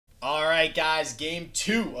right, guys, game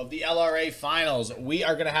 2 of the LRA finals. We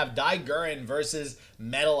are going to have Daiguren versus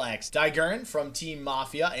m3t4lX. Daiguren from Team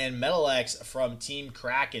Mafia and m3t4lX from Team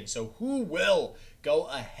Kraken. So who will go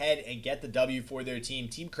ahead and get the W for their team?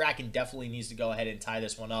 Team Kraken definitely needs to go ahead and tie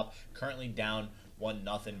this one up. Currently down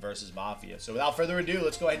 1-0 versus Mafia. So without further ado,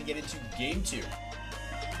 let's go ahead and get into game 2.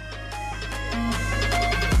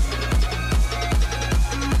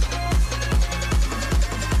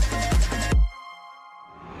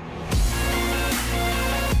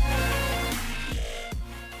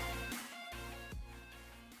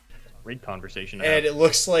 Great conversation. And it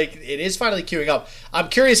looks like it is finally queuing up. I'm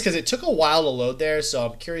curious because it took a while to load there, so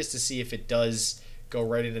I'm curious to see if it does go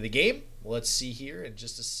right into the game. Let's see here in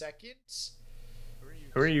just a second.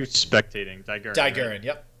 Who are you spectating? Daiguren. Daiguren, right?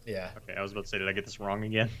 Yep. Yeah. Okay, I was about to say, did I get this wrong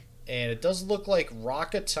again? And it does look like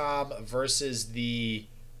Rockatom versus the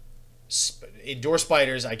Indoor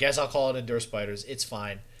Spiders. I guess I'll call it Indoor Spiders. It's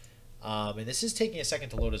fine. And this is taking a second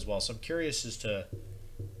to load as well, so I'm curious as to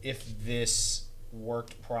if this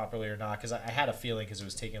worked properly or not, because I had a feeling because it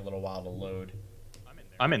was taking a little while to load.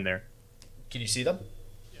 I'm in there. Can you see them?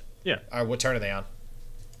 Yeah. All right, what turn are they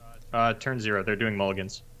on? Turn 0. They're doing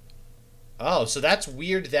mulligans. Oh, so that's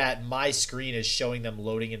weird that my screen is showing them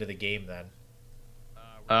loading into the game then.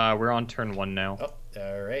 We're on turn 1 now. Oh,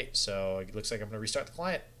 all right. So it looks like I'm going to restart the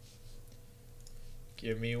client.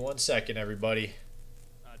 Give me 1 second, everybody.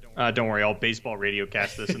 Don't worry, I'll baseball radio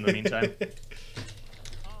cast this in the meantime.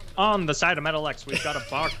 On the side of m3t4lX, we've got a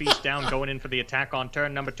Bark Beast down going in for the attack on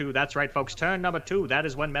turn number 2. That's right, folks. Turn number 2. That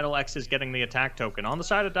is when m3t4lX is getting the attack token. On the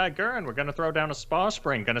side of Daiguren, we're going to throw down a Spa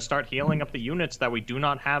Spring. Going to start healing up the units that we do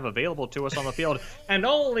not have available to us on the field. And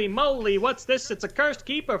holy moly, what's this? It's a Cursed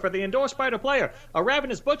Keeper for the Indoor Spider player. A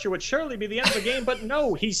Ravenous Butcher would surely be the end of the game, but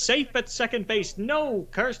no, he's safe at second base. No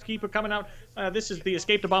Cursed Keeper coming out. This is the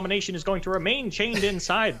Escaped Abomination is going to remain chained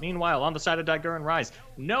inside. Meanwhile, on the side of Daiguren Rise,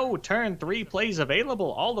 no turn 3 plays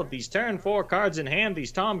available. All of these turn 4 cards in hand,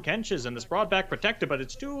 these Tahm Kenches and this Broadback Protector, but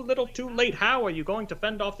it's too little too late. How are you going to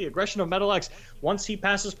fend off the aggression of m3t4lX? Once he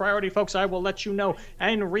passes priority, folks, I will let you know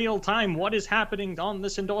in real time what is happening on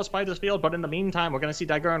this Indoor Spiders field, but in the meantime, we're going to see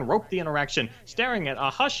Daiguren rope the interaction, staring at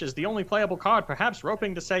a Hush as the only playable card, perhaps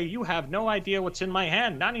roping to say, you have no idea what's in my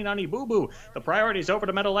hand. Nani nani boo boo. The priority is over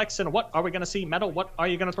to m3t4lX, and what are we going to see? Metal, what are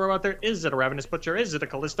you going to throw out there? Is it a Ravenous Butcher? Is it a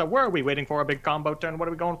Callista? Were we waiting for a big combo turn? What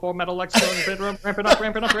are we going for? m3t4lX, ramp it up,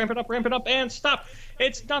 ramp it up, ramp it up, ramp it up, and stop.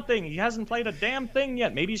 It's nothing. He hasn't played a damn thing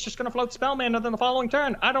yet. Maybe he's just going to float Spellman than the following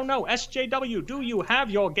turn. I don't know. SJW, do you have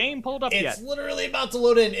your game pulled up yet? It's literally about to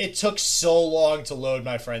load in. It took so long to load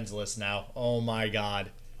my friends list now. Oh my god.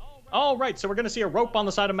 All right, so we're going to see a rope on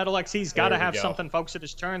the side of m3t4lX. He's got to have go. something, folks. It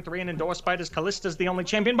is turn 3 and Indoor Spiders. Callista's the only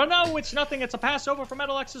champion, but no, it's nothing. It's a pass over for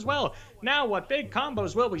m3t4lX as well. Now, what big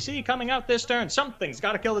combos will we see coming out this turn? Something's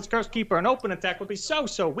got to kill this Cursed Keeper. An open attack would be so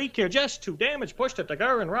weak here. Just 2 damage pushed at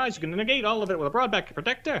Daiguren Rise. You can negate all of it with a Broadback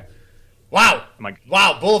Protector. Wow.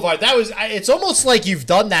 Wow, Boulevard. That was, it's almost like you've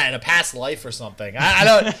done that in a past life or something. I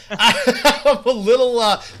don't, I'm a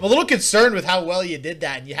little concerned with how well you did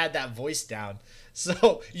that and you had that voice down.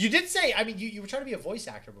 So you did say, I mean, you were trying to be a voice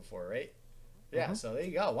actor before, right? Yeah. So there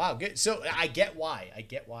you go. Wow. Good. So I get why. I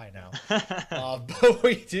get why now. But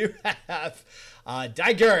we do have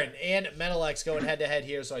Daiguren and m3t4lX going head to head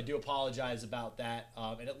here. So I do apologize about that.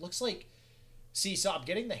 And it looks like, see, so I'm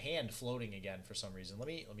getting the hand floating again for some reason. Let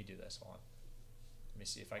me do this. Hold on. Let me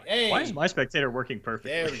see if I can. Hey. Why is my spectator working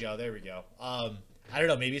perfectly? There we go. There we go. I don't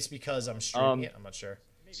know. Maybe it's because I'm streaming it. I'm not sure.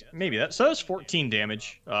 Maybe that. So that's 14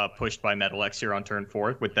 damage pushed by m3t4lX here on turn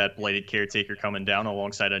 4 with that Blighted Caretaker coming down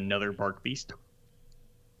alongside another Bark Beast.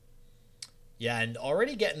 Yeah, and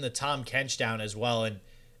already getting the Tahm Kench down as well. And,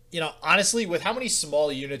 you know, honestly, with how many small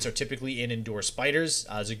units are typically in Indoor Spiders,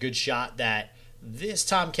 it's a good shot that this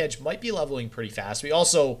Tahm Kench might be leveling pretty fast. We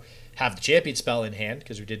also have the Champion spell in hand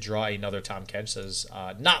because we did draw another Tahm Kench that is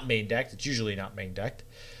not main decked. It's usually not main decked.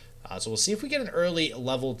 So we'll see if we get an early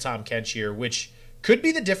leveled Tahm Kench here, which could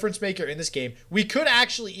be the difference maker in this game. We could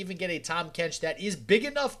actually even get a Tahm Kench that is big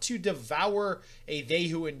enough to devour a They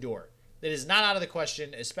Who Endure. That is not out of the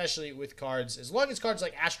question, especially with cards. As long as cards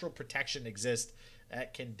like Astral Protection exist,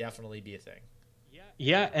 that can definitely be a thing.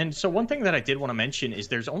 Yeah, and so one thing that I did want to mention is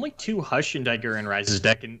there's only 2 Hush in Daiguren Rise's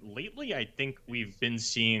deck, and lately I think we've been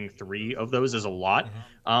seeing 3 of those as a lot.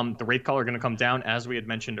 The Wraithcaller going to come down, as we had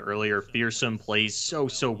mentioned earlier. Fearsome plays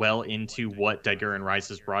so well into what Daiguren Rise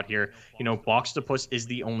has brought here. You know, Boxtopus is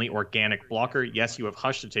the only organic blocker. Yes, you have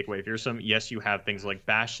Hush to take away Fearsome. Yes, you have things like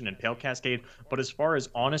Bastion and Pale Cascade. But as far as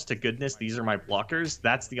honest to goodness, these are my blockers.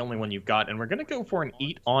 That's the only one you've got. And we're going to go for an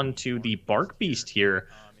eat onto the Bark Beast here.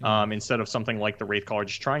 Instead of something like the Wraithcaller,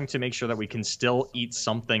 just trying to make sure that we can still eat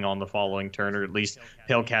something on the following turn, or at least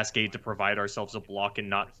Pale Cascade to provide ourselves a block and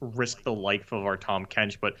not risk the life of our Tahm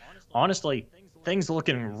Kench. But honestly, things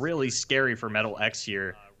looking really scary for Metal X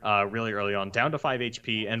here really early on, down to 5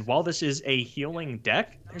 HP. And while this is a healing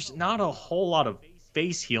deck, there's not a whole lot of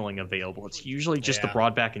face healing available. It's usually just the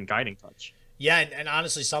Broadback and Guiding Touch. Yeah, and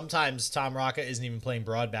honestly, sometimes Tom Raka isn't even playing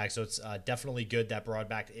Broadback, so it's definitely good that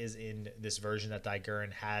Broadback is in this version that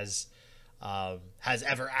Daiguren has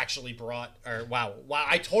ever actually brought. Or wow,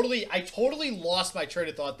 I totally lost my train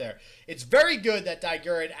of thought there. It's very good that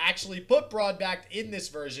Daiguren actually put Broadback in this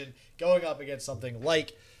version, going up against something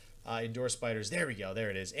like Indoor Spiders. There we go,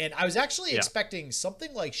 there it is. And I was actually expecting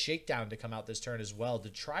something like Shakedown to come out this turn as well, to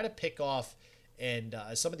try to pick off and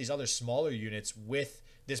some of these other smaller units with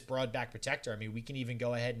this Broadback Protector. I mean, we can even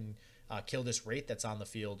go ahead and kill this Wraith that's on the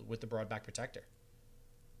field with the Broadback Protector.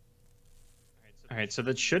 All right, so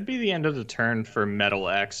that should be the end of the turn for Metal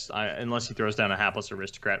X, unless he throws down a Hapless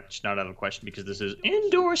Aristocrat, which is not out of the question because this is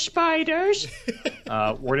Indoor Spiders.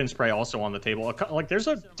 Warden Spray also on the table. Like, there's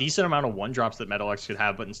a decent amount of 1-drops that Metal X could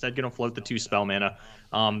have, but instead going to float the 2 spell mana.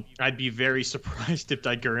 I'd be very surprised if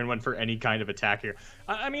Daiguren went for any kind of attack here.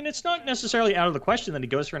 I mean, it's not necessarily out of the question that he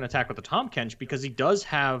goes for an attack with the Tahm Kench, because he does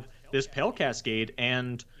have this Pale Cascade,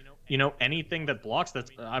 and you know, anything that blocks,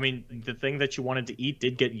 that's, I mean, the thing that you wanted to eat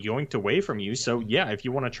did get yoinked away from you. So yeah, if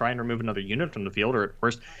you want to try and remove another unit from the field, or at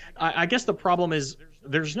worst, I guess the problem is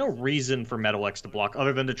there's no reason for Metal X to block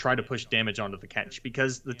other than to try to push damage onto the Kench,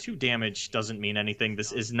 because the 2 damage doesn't mean anything.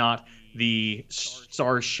 This is not the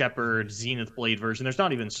Star Shepherd Zenith Blade version. There's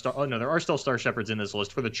not even there are still Star Shepherds in this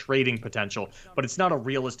list for the trading potential, but it's not a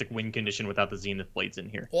realistic win condition without the Zenith Blades in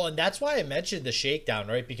here. Well, and that's why I mentioned the Shakedown,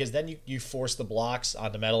 right? Because then you force the blocks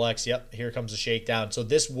onto Metal X. Yep, here comes the Shakedown. So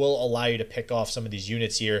this will allow you to pick off some of these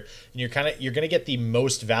units here, and you're going to get the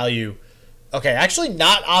most value. Okay, actually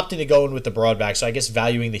not opting to go in with the Broadback, so I guess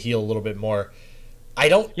valuing the heal a little bit more. I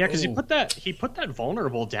don't... Yeah, because he put that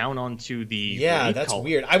vulnerable down onto the... Yeah, that's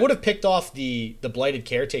weird. I would have picked off the Blighted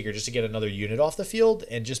Caretaker just to get another unit off the field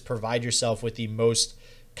and just provide yourself with the most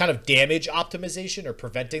kind of damage optimization, or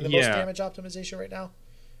preventing the most damage optimization right now.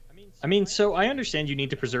 I mean, so I understand you need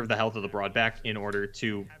to preserve the health of the Broadback in order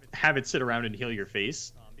to have it sit around and heal your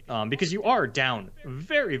face. Because you are down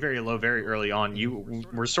very, very low very early on. You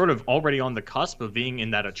were sort of already on the cusp of being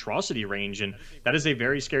in that atrocity range, and that is a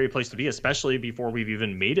very scary place to be, especially before we've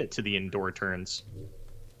even made it to the indoor turns.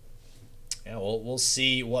 Yeah, we'll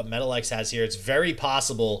see what Metal X has here. It's very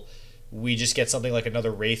possible we just get something like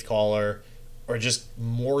another Wraithcaller, or just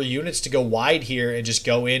more units to go wide here and just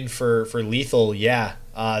go in for lethal. Yeah,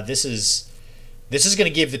 this is going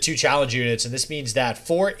to give the 2 challenge units, and this means that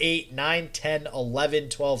 4, 8, 9, 10, 11,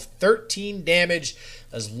 12, 13 damage,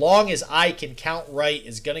 as long as I can count right,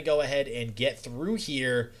 is going to go ahead and get through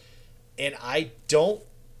here. And I don't...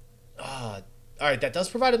 all right, that does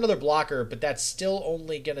provide another blocker, but that's still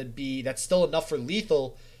only going to be... That's still enough for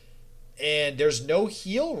lethal, and there's no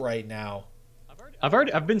heal right now.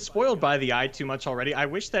 I've been spoiled by the eye too much already. I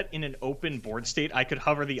wish that in an open board state I could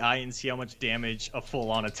hover the eye and see how much damage a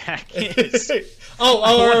full-on attack is. wait.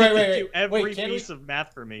 Do every piece of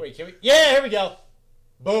math for me. Wait, can we? Yeah, here we go.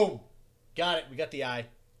 Boom. Got it. We got the eye.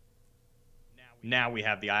 Now we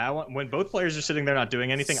have the eye. When both players are sitting there not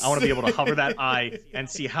doing anything, I want to be able to hover that eye and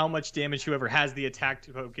see how much damage whoever has the attack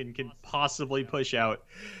token can possibly push out.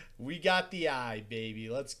 We got the eye, baby.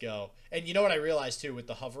 Let's go. And you know what I realized too with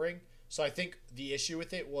the hovering? So I think the issue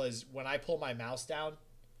with it was when I pull my mouse down,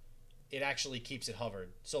 it actually keeps it hovered.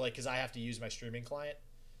 So like, because I have to use my streaming client,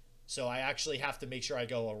 so I actually have to make sure I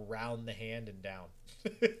go around the hand and down.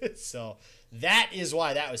 So that is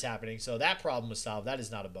why that was happening. So that problem was solved. That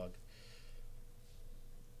is not a bug.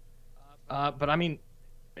 But I mean,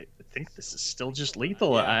 I think this is still just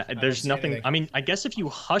lethal. Yeah, there's nothing. Anything. I mean, I guess if you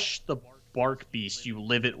hush the Bark Beast, you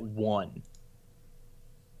live at 1.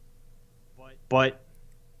 But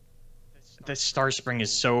the Star Spring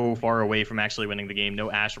is so far away from actually winning the game. No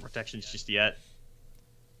Astral Protections just yet.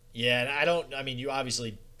 Yeah, and I mean, you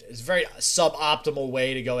obviously, it's a very suboptimal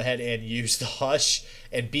way to go ahead and use the Hush.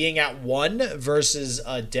 And being at 1 versus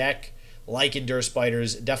a deck like Endure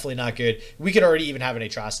Spiders, definitely not good. We could already even have an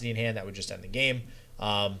Atrocity in hand. That would just end the game.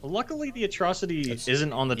 Luckily, the Atrocity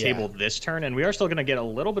isn't on the table this turn, and we are still going to get a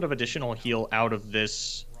little bit of additional heal out of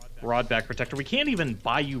this Broadback Protector. We can't even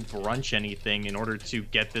buy you brunch anything in order to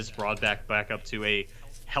get this Broadback back up to a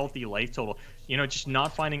healthy life total. You know, just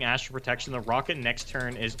not finding Astral Protection. The Rocket next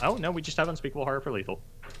turn is... Oh, no, we just have Unspeakable Horror for lethal.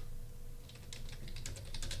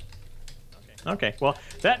 Okay, well,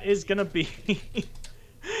 that is going to be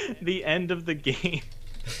the end of the game.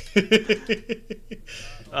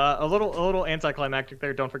 A little anticlimactic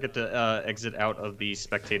there. Don't forget to exit out of the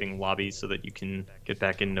spectating lobby so that you can get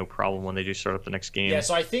back in no problem when they do start up the next game. Yeah,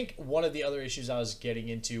 so I think one of the other issues I was getting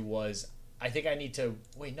into was I think I need to...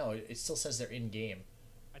 Wait, no, it still says they're in-game.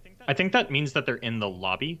 I think that means that they're in the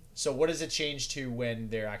lobby. So what does it change to when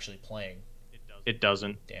they're actually playing? It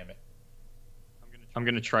doesn't. Damn it. I'm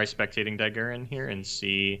going to try spectating Daiguren here and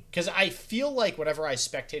see... Because I feel like whenever I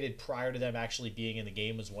spectated prior to them actually being in the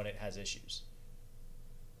game was when it has issues.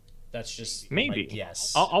 That's just... Maybe.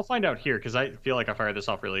 Yes. I'll find out here, because I feel like I fired this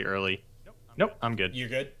off really early. Nope, I'm good. You're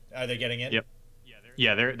good? Are they getting in? Yep.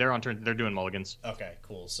 Yeah, they're on turn. They're doing mulligans. Okay,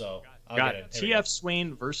 cool. So I'll got get in. TF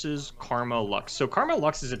Swain versus Karma Lux. So Karma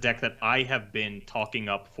Lux is a deck that I have been talking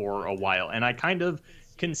up for a while, and I kind of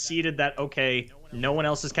conceded that, okay, no one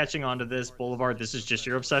else is catching on to this. Boulevard, this is just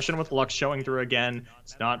your obsession with Lux showing through again.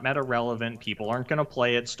 It's not meta relevant. People aren't going to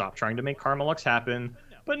play it. Stop trying to make Karma Lux happen.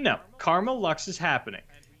 But no, Karma Lux is happening.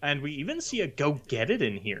 And we even see a go get it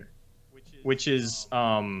in here, which is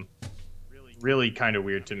really kind of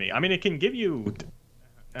weird to me. I mean, it can give you...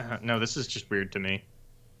 no, this is just weird to me.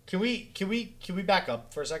 Can we back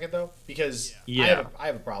up for a second though? Because yeah. I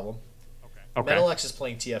have a problem. Okay. MetalX is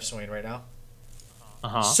playing TF Swain right now.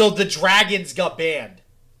 Uh-huh. So the dragons got banned.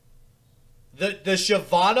 The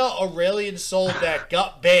Shyvana Aurelian Soul deck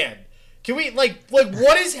got banned. Can we like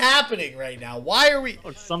what is happening right now? Why are we?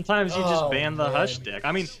 Look, sometimes you just ban the Hush deck.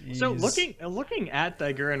 I mean, Jeez. so looking at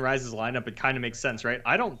Daiguren Rise's lineup, it kind of makes sense, right?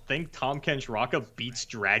 I don't think Tom Kench Raka beats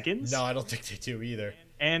dragons. No, I don't think they do either.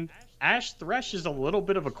 And Ash Thresh is a little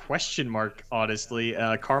bit of a question mark, honestly.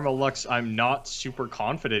 Karma Lux, I'm not super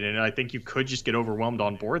confident in it. I think you could just get overwhelmed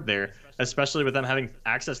on board there, especially with them having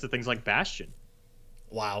access to things like Bastion.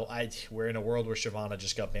 Wow, we're in a world where Shyvana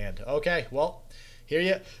just got banned. Okay, well, here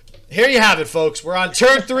you have it, folks. We're on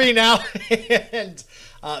turn 3 now, and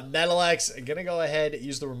MetalX gonna go ahead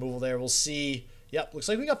use the removal there. We'll see. Yep, looks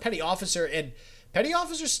like we got Petty Officer, and Petty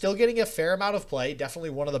Officer still getting a fair amount of play. Definitely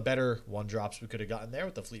one of the better one-drops we could have gotten there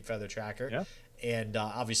with the Fleet Feather Tracker. Yeah. And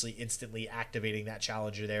obviously instantly activating that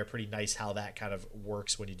Challenger there. Pretty nice how that kind of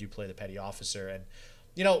works when you do play the Petty Officer. And,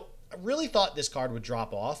 you know, I really thought this card would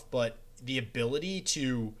drop off, but the ability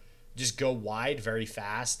to just go wide very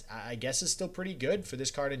fast, I guess, is still pretty good for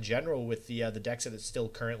this card in general with the decks that it's still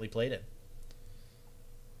currently played in.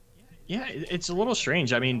 Yeah, it's a little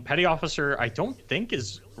strange. I mean, Petty Officer, I don't think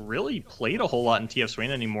is really played a whole lot in TF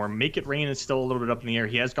Swain anymore. Make It Rain is still a little bit up in the air.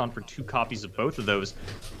 He has gone for 2 copies of both of those.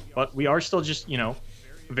 But we are still just, you know,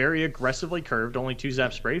 very aggressively curved. Only 2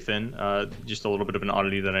 Zap Spray Fin. Just a little bit of an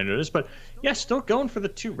oddity that I noticed. But, yeah, still going for the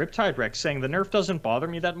 2 Riptide Rex, saying the nerf doesn't bother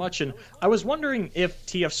me that much. And I was wondering if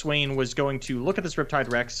TF Swain was going to look at this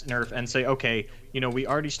Riptide Rex nerf and say, okay, you know, we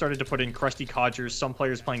already started to put in Crusty Codgers, some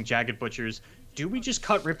players playing Jagged Butchers. Do we just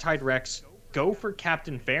cut Riptide Rex, go for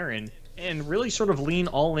Captain Farron, and really sort of lean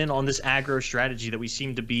all in on this aggro strategy that we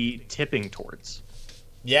seem to be tipping towards?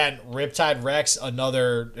 Yeah, and Riptide Rex,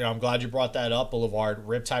 another, I'm glad you brought that up, Boulevard.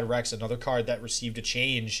 Riptide Rex, another card that received a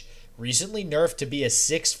change, recently nerfed to be a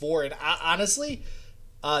 6/4. And honestly,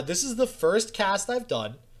 this is the first cast I've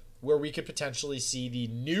done where we could potentially see the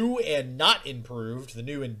new and not improved, the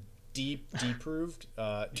new and deproved,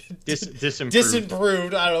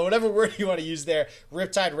 disimproved, I don't know, whatever word you want to use there,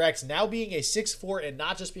 Riptide Rex now being a 6/4 and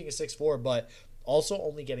not just being a 6/4, but also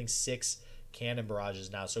only getting 6 cannon barrages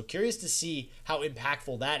now. So curious to see how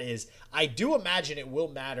impactful that is. I do imagine it will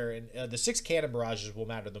matter, and the 6 cannon barrages will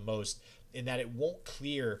matter the most in that it won't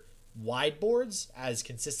clear wide boards as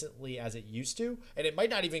consistently as it used to, and it might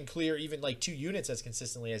not even clear even like 2 units as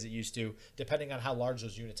consistently as it used to, depending on how large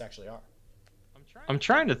those units actually are. I'm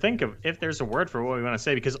trying to think of if there's a word for what we want to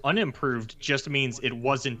say, because unimproved just means it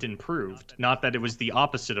wasn't improved, not that it was the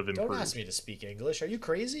opposite of improved. Don't ask me to speak English. Are you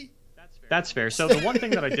crazy? That's fair. So the one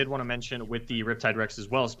thing that I did want to mention with the Riptide Rex as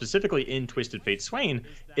well, specifically in Twisted Fate Swain,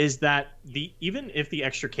 is that even if the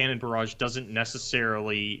extra cannon barrage doesn't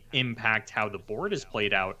necessarily impact how the board is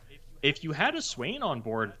played out, if you had a Swain on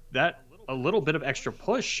board, that a little bit of extra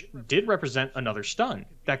push did represent another stun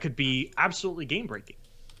that could be absolutely game breaking.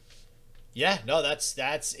 Yeah, no,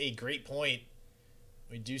 that's a great point.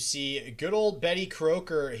 We do see good old Betty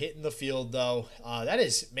Croker hitting the field, though. That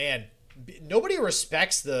is, man, nobody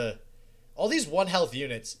respects all these 1 health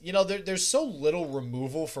units. You know, there's so little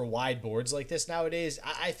removal for wide boards like this nowadays.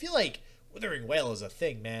 I feel like Withering Wail is a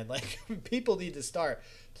thing, man. Like, people need to start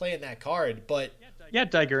playing that card, but... Yeah,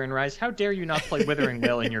 Daiguren Rise, how dare you not play Withering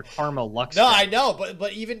Wail in your Karma Lux No, deck? I know,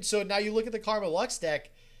 but even... So now you look at the Karma Lux deck,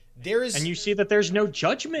 there is... And you see that there's no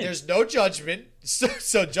judgment. There's no judgment,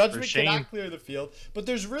 so judgment cannot clear the field, but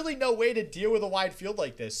there's really no way to deal with a wide field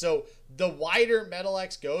like this. So the wider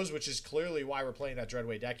MetalX goes, which is clearly why we're playing that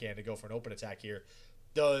Dreadway deckhand to go for an open attack here,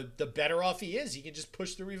 the better off he is. He can just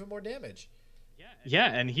push through even more damage.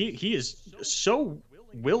 Yeah, and he is so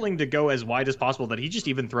willing to go as wide as possible that he just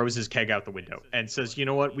even throws his keg out the window and says, you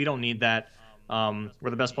know what, we don't need that. We're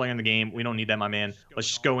the best player in the game. We don't need that, my man. Let's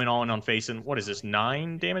just go in all in on face. And what is this,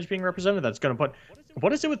 9 damage being represented? That's going to put...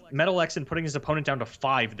 What is it with MetalX and putting his opponent down to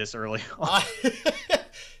 5 this early on?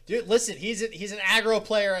 Dude, listen, he's an aggro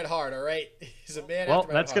player at heart, all right? He's a man. Well,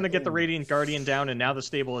 that's going to get the Radiant Guardian down, and now the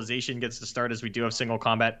stabilization gets to start as we do have single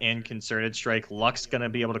combat and concerted strike. Luck's going to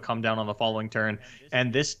be able to come down on the following turn,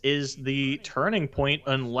 and this is the turning point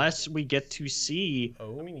unless we get to see...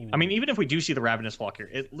 I mean, even if we do see the Ravenous Flock here,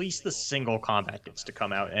 at least the single combat gets to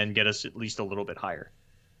come out and get us at least a little bit higher.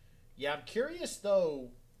 Yeah, I'm curious, though,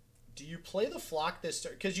 do you play the Flock this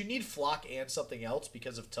turn? Because you need Flock and something else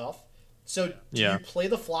because of Tough. So do you play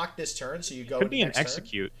the Flock this turn? So you go. Could be an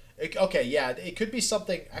Execute. Okay, yeah, it could be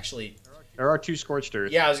something. Actually, there are 2 Scorched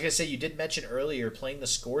Earth. Yeah, I was gonna say you did mention earlier playing the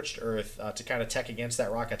Scorched Earth to kind of tech against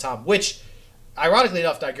that Rocket Tom, which, ironically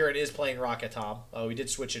enough, Daiguren is playing Rocket Tom. We did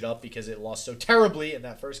switch it up because it lost so terribly in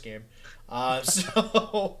that first game.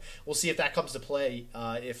 So we'll see if that comes to play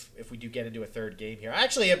if we do get into a third game here. I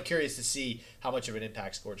actually am curious to see how much of an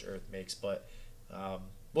impact Scorched Earth makes, but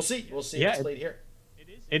we'll see. We'll see if it's played here.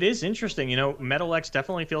 It is interesting. You know, MetalX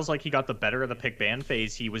definitely feels like he got the better of the pick ban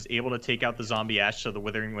phase. He was able to take out the Zombie Ash, so the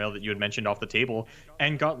Withering Wail that you had mentioned off the table,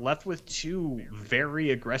 and got left with 2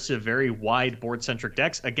 very aggressive, very wide board-centric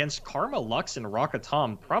decks against Karma Lux and Rocket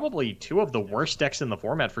Tom, probably 2 of the worst decks in the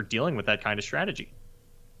format for dealing with that kind of strategy.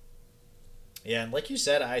 Yeah, and like you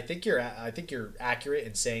said, I think you're accurate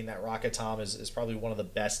in saying that Rocket Tom is probably one of the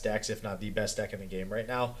best decks, if not the best deck in the game right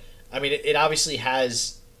now. I mean, it obviously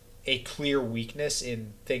has a clear weakness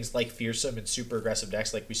in things like fearsome and super aggressive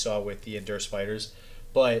decks like we saw with the Endure Spiders,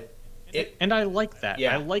 but and I like that.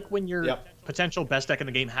 Yeah. I like when your potential best deck in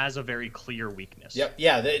the game has a very clear weakness. Yep.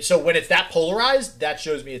 Yeah. So when it's that polarized, that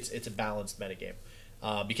shows me it's a balanced metagame.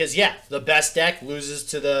 Because, yeah, the best deck loses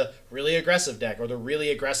to the really aggressive deck, or the really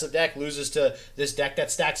aggressive deck loses to this deck that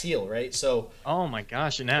stacks heal, right? So, oh my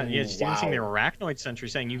gosh, and now Steven seeing the Arachnoid Sentry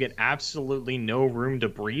saying you get absolutely no room to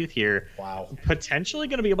breathe here. Wow. Potentially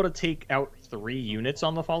going to be able to take out 3 units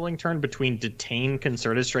on the following turn between Detain,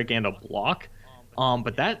 Concerted Strike, and a block.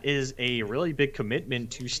 But that is a really big commitment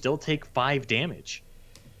to still take 5 damage.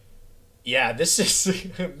 Yeah, this is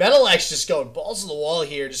MetalX just going balls to the wall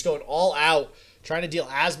here, just going all out, trying to deal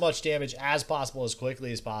as much damage as possible, as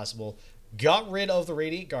quickly as possible. Got rid of the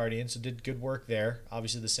Radiant Guardian, so did good work there.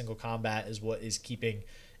 Obviously, the single combat is what is keeping...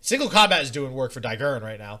 Single combat is doing work for Daiguren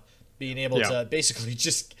right now. Being able to basically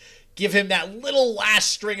just give him that little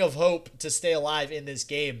last string of hope to stay alive in this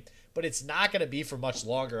game. But it's not going to be for much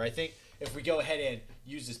longer. I think if we go ahead and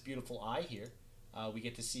use this beautiful eye here, we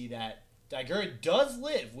get to see that Daiguren does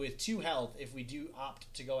live with 2 health if we do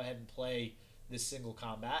opt to go ahead and play this single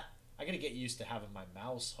combat. I gotta get used to having my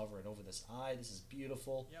mouse hovering over this eye. This is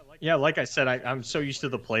beautiful. Yeah, like I said, I'm so used to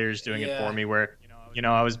the players doing it for me where, you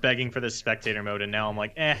know, I was begging for this spectator mode, and now I'm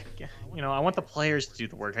like, you know, I want the players to do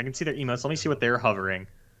the work. I can see their emotes. Let me see what they're hovering.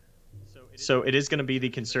 So it is going to be the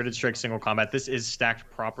Concerted Strike single combat. This is stacked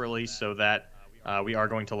properly so that we are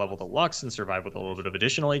going to level the Lux and survive with a little bit of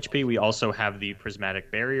additional HP. We also have the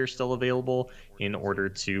Prismatic Barrier still available in order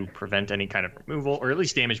to prevent any kind of removal, or at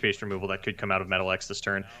least damage-based removal that could come out of MetalX this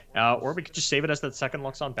turn. Or we could just save it as that second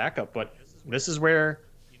Lux on backup. But this is where,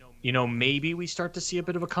 you know, maybe we start to see a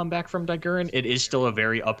bit of a comeback from Daiguren. It is still a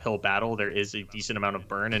very uphill battle. There is a decent amount of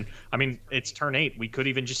burn. And, I mean, it's turn 8. We could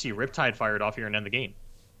even just see Riptide fired off here and end the game.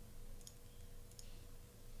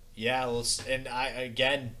 Yeah, and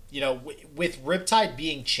again, you know, with Riptide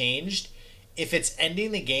being changed, if it's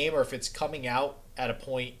ending the game or if it's coming out at a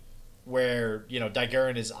point where, you know,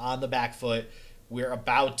 Daiguren is on the back foot, we're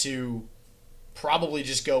about to probably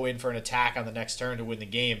just go in for an attack on the next turn to win the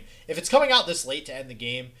game. If it's coming out this late to end the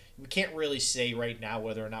game, we can't really say right now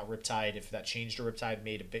whether or not Riptide, if that change to Riptide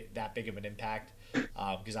made that big of an impact.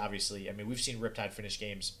 Because obviously, I mean, we've seen Riptide finish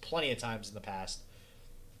games plenty of times in the past.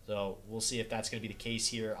 So we'll see if that's going to be the case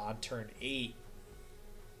here on turn 8.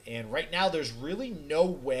 And right now, there's really no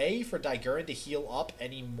way for Daiguren to heal up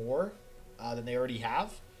any more than they already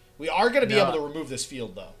have. We are going to be able to remove this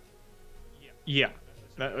field, though. Yeah.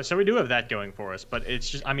 So we do have that going for us, but it's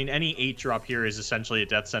just, I mean, any 8 drop here is essentially a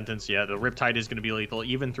death sentence. Yeah, the Riptide is going to be lethal,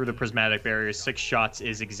 even through the prismatic barrier. 6 shots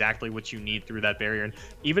is exactly what you need through that barrier. And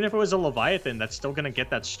even if it was a Leviathan, that's still going to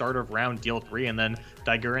get that start of round deal 3, and then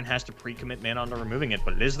Daiguren has to pre-commit mana onto removing it.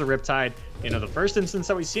 But it is the Riptide. You know, the first instance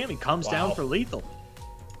that we see him, he comes down for lethal.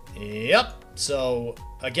 Yep. So,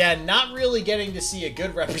 again, not really getting to see a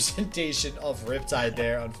good representation of Riptide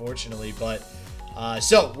there, unfortunately. But,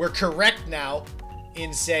 so, we're correct now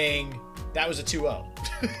in saying that was a 2-0. All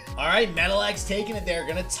right, MetalX taking it there.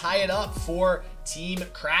 Going to tie it up for Team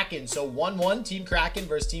Kraken. So 1-1, Team Kraken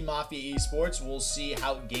versus Team Mafia Esports. We'll see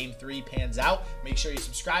how Game 3 pans out. Make sure you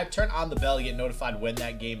subscribe, turn on the bell to get notified when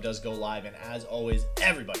that game does go live. And as always,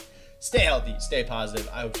 everybody, stay healthy, stay positive.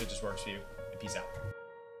 I hope shit just works for you. And peace out.